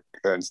Westbrook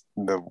with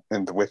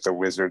the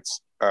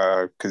Wizards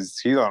because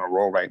he's on a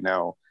roll right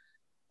now.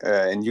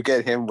 and you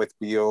get him with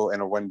Beal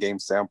and a 1-game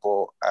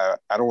sample, I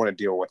don't want to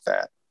deal with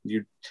that.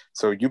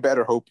 So you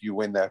better hope you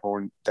win that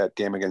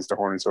game against the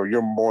Hornets, or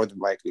you're more than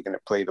likely going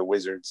to play the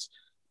Wizards.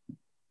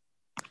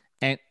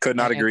 And could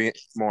not agree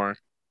more.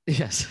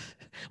 Yes.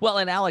 Well,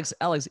 and Alex,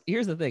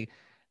 here's the thing.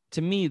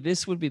 To me,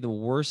 this would be the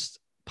worst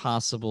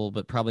possible,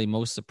 but probably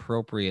most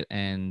appropriate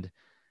end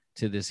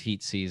to this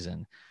Heat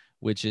season,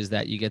 which is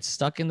that you get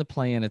stuck in the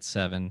play-in at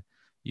 7.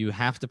 You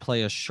have to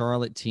play a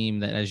Charlotte team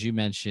that, as you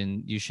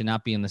mentioned, you should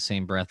not be in the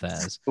same breath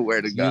as.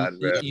 Swear to God,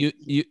 bro.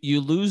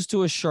 You lose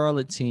to a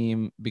Charlotte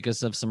team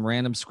because of some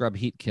random scrub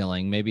Heat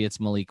killing. Maybe it's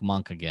Malik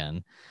Monk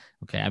again.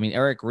 Okay, I mean,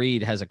 Eric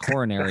Reed has a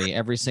coronary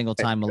every single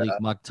time Malik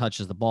Monk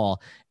touches the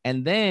ball.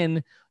 And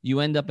then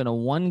you end up in a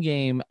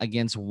 1-game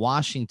against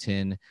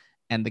Washington,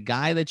 and the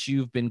guy that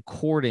you've been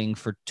courting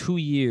for 2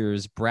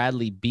 years,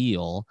 Bradley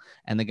Beal,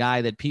 and the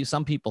guy that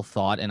some people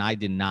thought, and I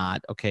did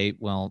not, okay,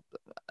 well,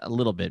 a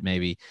little bit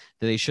maybe,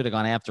 that they should have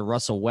gone after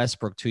Russell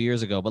Westbrook 2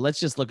 years ago. But let's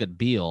just look at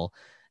Beal.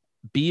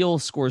 Beal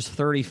scores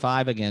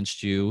 35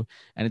 against you,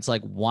 and it's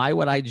like, why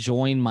would I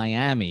join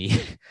Miami?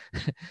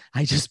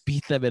 I just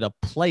beat them in a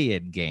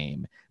play-in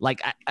game.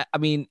 Like, I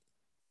mean,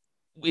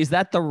 is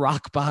that the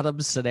rock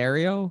bottom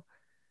scenario?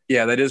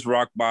 Yeah, that is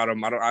rock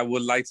bottom. I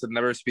would like to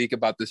never speak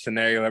about this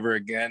scenario ever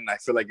again. I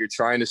feel like you're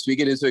trying to speak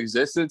it into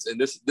existence, and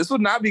this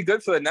would not be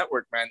good for the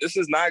network, man. This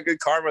is not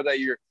good karma that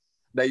you're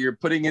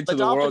putting into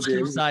the world.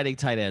 Keep signing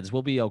tight ends.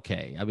 We'll be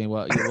okay. I mean,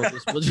 we'll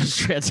just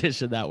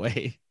transition that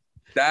way.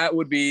 That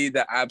would be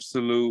the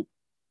absolute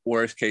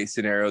worst case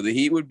scenario. The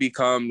Heat would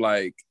become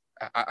like,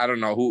 I don't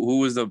know who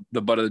was the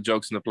butt of the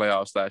jokes in the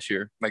playoffs last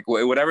year. Like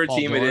whatever Paul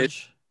team George. it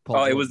is.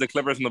 It was the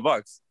Clippers and the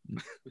Bucks.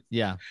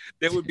 Yeah.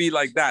 It would be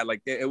like that.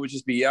 Like it would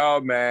just be,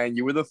 oh man,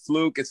 you were the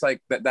fluke. It's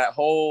like that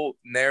whole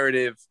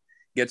narrative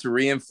gets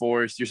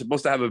reinforced. You're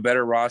supposed to have a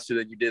better roster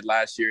than you did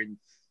last year, and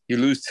you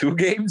lose 2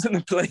 games in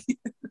the play.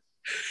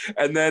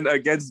 And then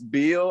against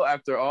Beal,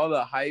 after all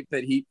the hype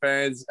that Heat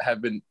fans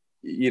have been,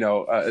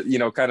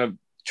 kind of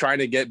trying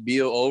to get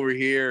Beal over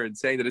here and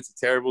saying that it's a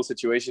terrible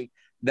situation,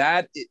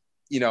 that,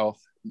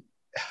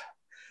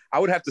 I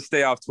would have to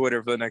stay off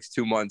Twitter for the next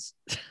 2 months.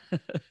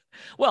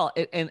 Well,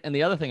 and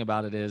the other thing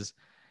about it is,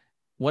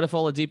 what if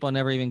Oladipo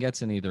never even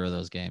gets in either of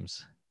those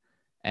games?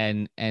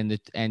 And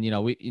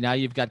now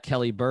you've got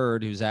Kelly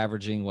Bird, who's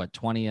averaging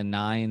 20 and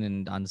 9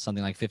 and on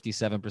something like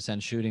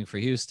 57% shooting for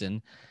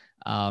Houston.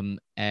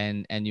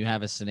 And you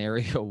have a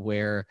scenario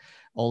where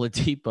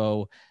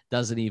Oladipo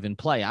doesn't even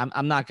play.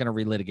 I'm not going to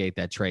relitigate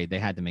that trade. They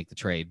had to make the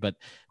trade, but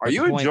are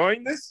you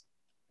enjoying this?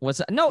 What's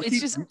that? No,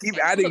 you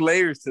keep adding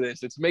layers to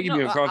this. It's making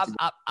me uncomfortable.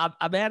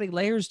 I'm adding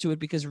layers to it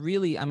because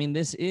really, I mean,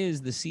 this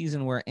is the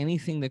season where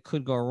anything that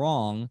could go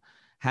wrong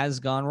has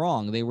gone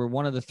wrong. They were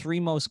one of the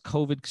 3 most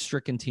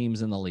COVID-stricken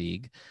teams in the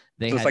league.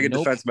 It's like a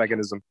defense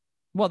mechanism.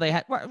 Well, they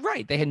had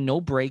They had no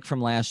break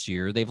from last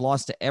year. They've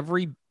lost to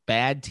every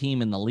bad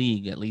team in the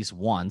league at least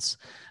once.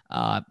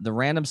 The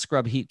random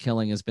scrub Heat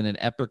killing has been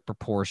in epic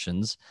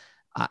proportions.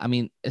 I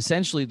mean,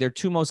 essentially, their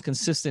 2 most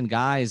consistent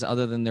guys,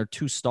 other than their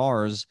 2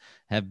 stars,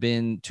 have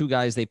been 2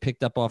 guys they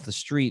picked up off the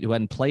street who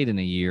hadn't played in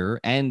a year,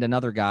 and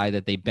another guy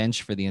that they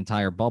benched for the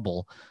entire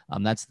bubble.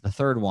 That's the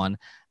 3rd one.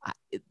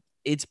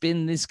 It's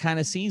been this kind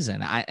of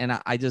season. I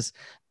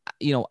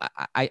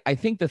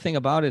think the thing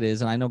about it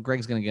is, and I know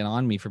Greg's going to get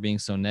on me for being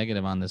so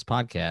negative on this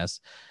podcast,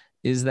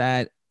 is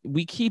that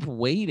we keep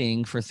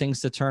waiting for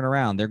things to turn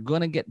around. They're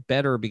going to get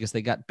better because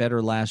they got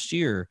better last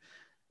year.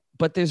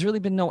 But there's really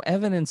been no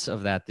evidence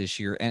of that this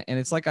year. And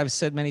it's like I've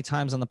said many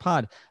times on the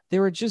pod,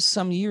 there are just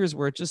some years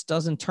where it just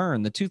doesn't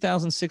turn. The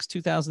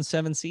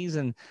 2006-2007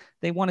 season,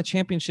 they won a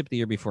championship the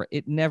year before.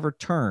 It never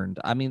turned.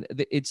 I mean,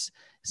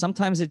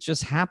 sometimes it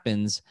just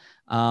happens.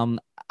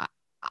 Let's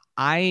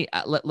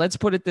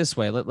put it this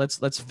way.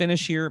 Let's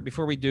finish here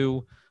before we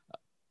do.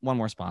 One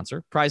more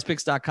sponsor,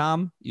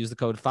 prizepicks.com. Use the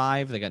code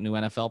 5. They got new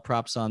NFL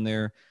props on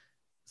there.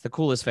 It's the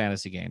coolest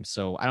fantasy game.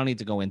 So I don't need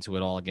to go into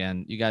it all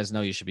again. You guys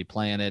know you should be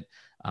playing it.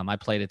 I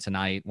played it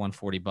tonight, won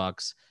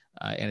 $40,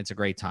 and it's a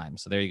great time.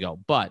 So there you go.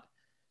 But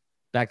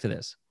back to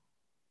this.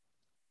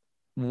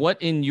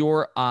 What in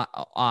your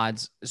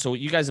odds? So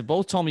you guys have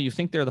both told me you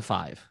think they're the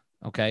 5,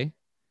 okay?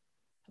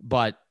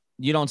 But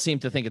you don't seem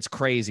to think it's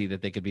crazy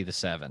that they could be the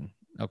 7,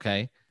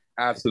 okay?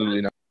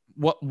 Absolutely not.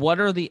 What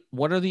are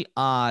the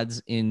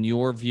odds in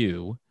your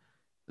view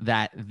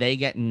that they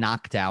get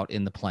knocked out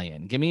in the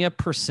play-in? Give me a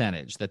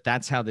percentage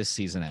that's how this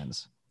season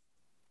ends.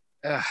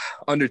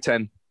 Under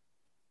 10.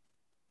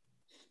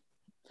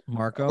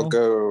 Marco? I'll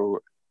go.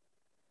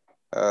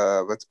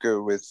 Let's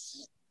go with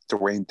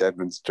Dwayne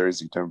Dedmon's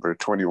jersey number,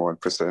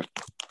 21%.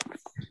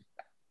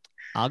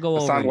 I'll go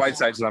over. Hassan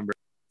Whiteside's number.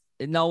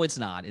 No, it's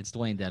not. It's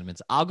Dwayne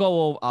Dedmon's. I'll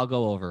go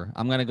over.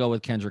 I'm gonna go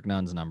with Kendrick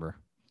Nunn's number.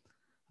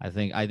 I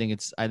think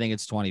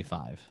it's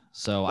 25.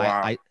 So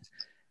wow.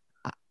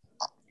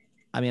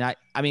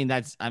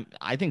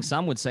 I think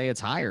some would say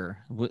it's higher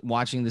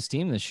watching this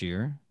team this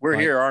year. We're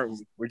here, aren't we?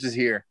 We're just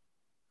here.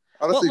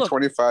 Honestly,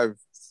 25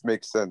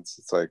 makes sense.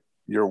 It's like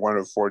you're one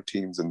of 4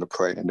 teams in the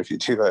play, and if you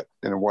do that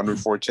in a 1 in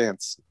 4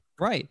 chance.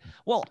 Right.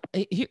 Well,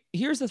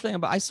 here's the thing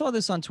about, I saw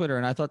this on Twitter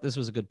and I thought this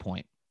was a good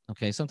point.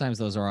 Okay. Sometimes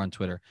those are on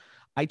Twitter.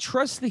 I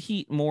trust the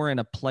Heat more in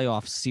a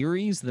playoff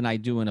series than I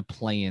do in a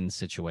play-in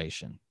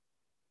situation.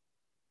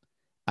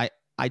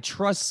 I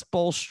trust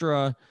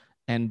Spoelstra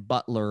and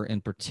Butler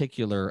in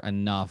particular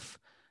enough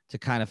to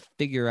kind of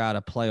figure out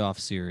a playoff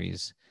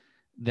series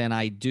than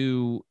I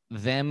do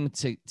them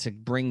to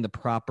bring the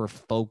proper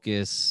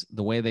focus,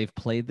 the way they've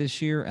played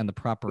this year, and the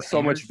proper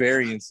so much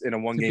variance in a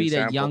one game to beat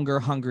sample. a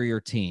younger, hungrier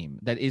team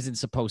that isn't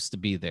supposed to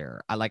be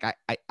there.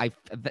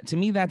 To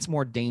me, that's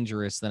more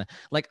dangerous than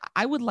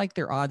I would like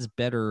their odds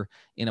better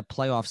in a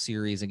playoff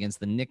series against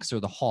the Knicks or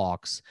the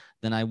Hawks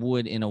than I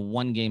would in a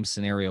one game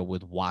scenario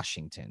with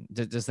Washington.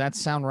 Does that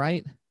sound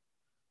right?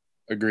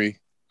 Agreed.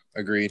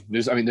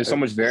 There's so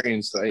much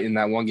variance in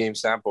that one game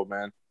sample,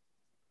 man.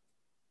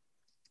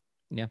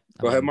 Yeah.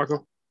 Go ahead,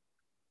 Marco.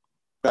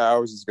 I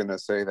was just gonna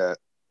say that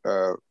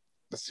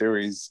the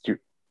series,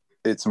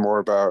 it's more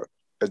about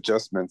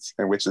adjustments,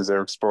 and which is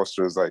Eric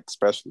Spoelstra's like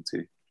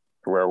specialty.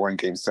 Where a one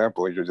game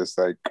sample, you're just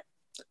like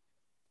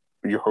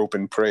you hope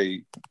and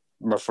pray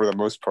for the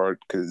most part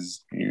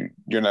because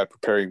you're not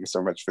preparing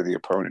so much for the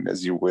opponent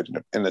as you would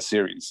in a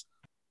series.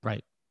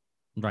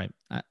 Right.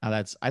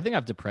 I think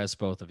I've depressed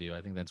both of you.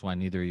 I think that's why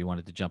neither of you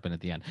wanted to jump in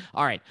at the end.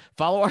 All right.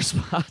 Follow our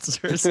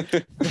sponsors.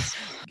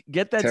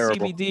 Get that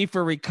Terrible. CBD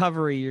for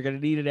recovery. You're going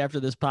to need it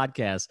after this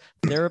podcast.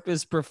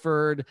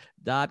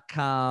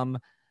 Therapistpreferred.com.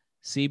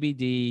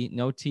 CBD,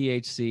 no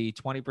THC,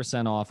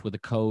 20% off with the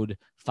code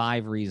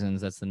 5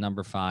 reasons. That's the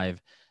number 5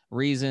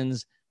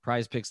 reasons.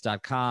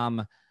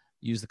 Prizepicks.com.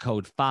 Use the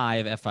code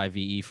 5,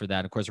 F-I-V-E for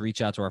that. Of course,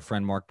 reach out to our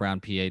friend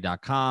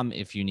markbrownpa.com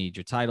if you need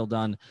your title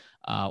done.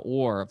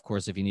 Or, of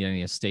course, if you need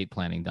any estate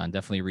planning done,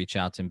 definitely reach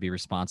out to him. Be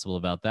responsible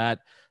about that.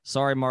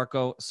 Sorry,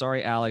 Marco.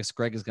 Sorry, Alex.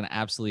 Greg is going to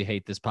absolutely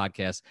hate this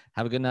podcast.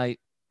 Have a good night.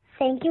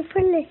 Thank you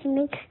for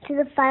listening to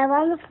the 5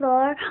 on the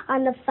Floor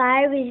on the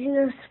 5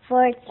 Reasons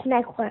Sports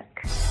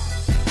Network.